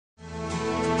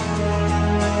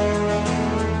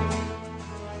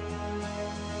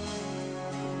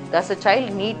Does a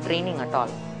child need training at all?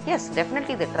 Yes,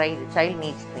 definitely the child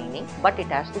needs training, but it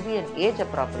has to be an age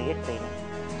appropriate training.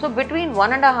 So between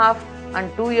 1.5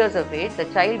 and 2 years of age, the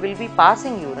child will be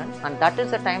passing urine, and that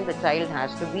is the time the child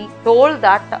has to be told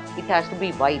that it has to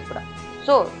be wiped.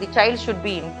 So the child should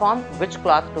be informed which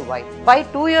cloth to wipe. By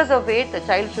 2 years of age, the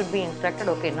child should be instructed,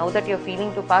 okay, now that you are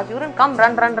feeling to pass urine, come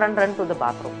run to the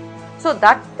bathroom. So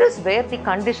that is where the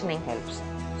conditioning helps.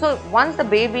 So once the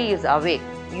baby is awake,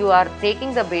 you are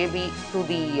taking the baby to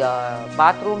the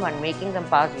bathroom and making them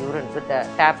pass urine with the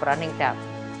tap, running tap.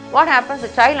 What happens? The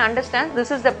child understands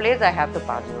this is the place I have to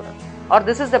pass urine, or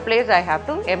this is the place I have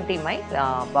to empty my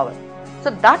bowel. So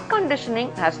that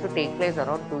conditioning has to take place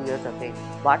around 2 years of age.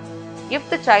 But if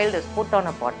the child is put on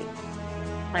a potty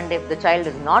and if the child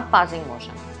is not passing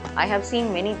motion, I have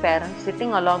seen many parents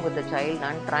sitting along with the child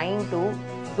and trying to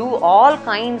do all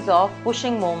kinds of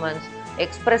pushing movements,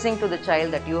 expressing to the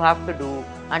child that you have to do,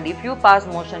 and if you pass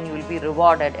motion you will be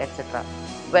rewarded, etc.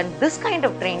 When this kind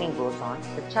of training goes on,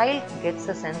 the child gets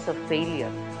a sense of failure.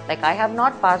 Like, I have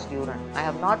not passed urine, I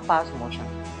have not passed motion.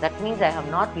 That means I have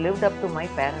not lived up to my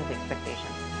parents' expectation.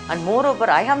 And moreover,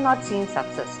 I have not seen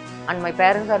success and my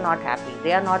parents are not happy,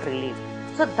 they are not relieved.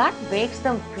 So that makes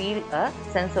them feel a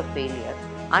sense of failure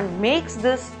and makes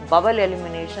this bowel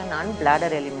elimination and bladder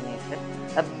elimination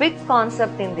a big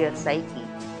concept in their psyche.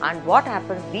 And what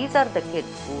happens, these are the kids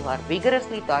who are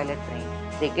vigorously toilet trained.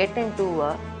 They get into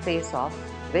a phase of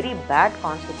very bad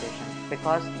constipation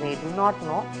because they do not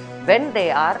know when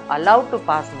they are allowed to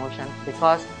pass motion,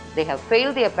 because they have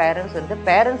failed their parents and the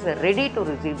parents were ready to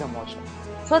receive the motion.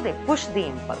 So they push the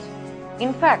impulse.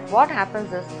 In fact, what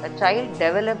happens is a child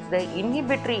develops the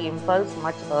inhibitory impulse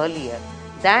much earlier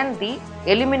than the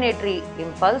eliminatory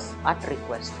impulse at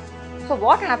request. So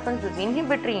what happens is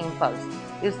inhibitory impulse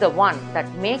is the one that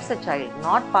makes a child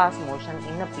not pass motion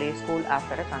in a play school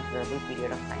after a considerable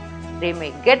period of time. They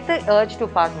may get the urge to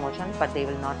pass motion, but they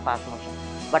will not pass motion.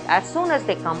 But as soon as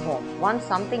they come home, once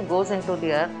something goes into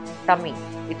their tummy,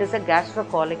 it is a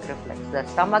gastrocolic reflex. The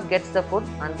stomach gets the food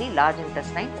and the large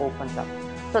intestine opens up.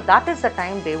 So that is the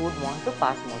time they would want to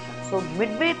pass motion. So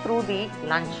midway through the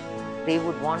lunch, they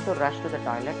would want to rush to the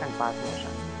toilet and pass motion.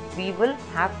 We will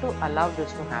have to allow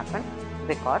this to happen,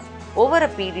 because over a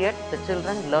period the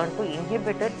children learn to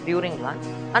inhibit it during lunch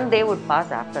and they would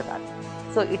pass after that.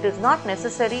 So it is not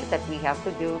necessary that we have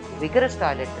to give vigorous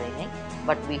toilet training,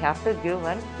 but we have to give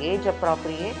an age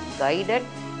appropriate guided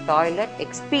toilet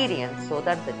experience so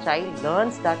that the child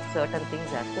learns that certain things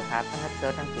have to happen at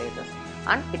certain places,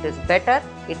 and it is better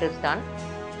it is done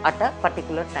at a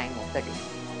particular time of the day.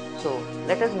 So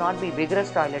let us not be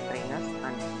vigorous toilet trainers,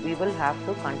 and we will have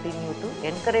to continue to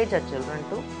encourage our children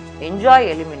to enjoy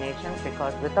elimination,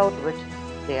 because without which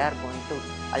they are going to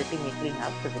ultimately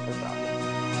have physical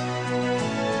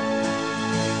problems.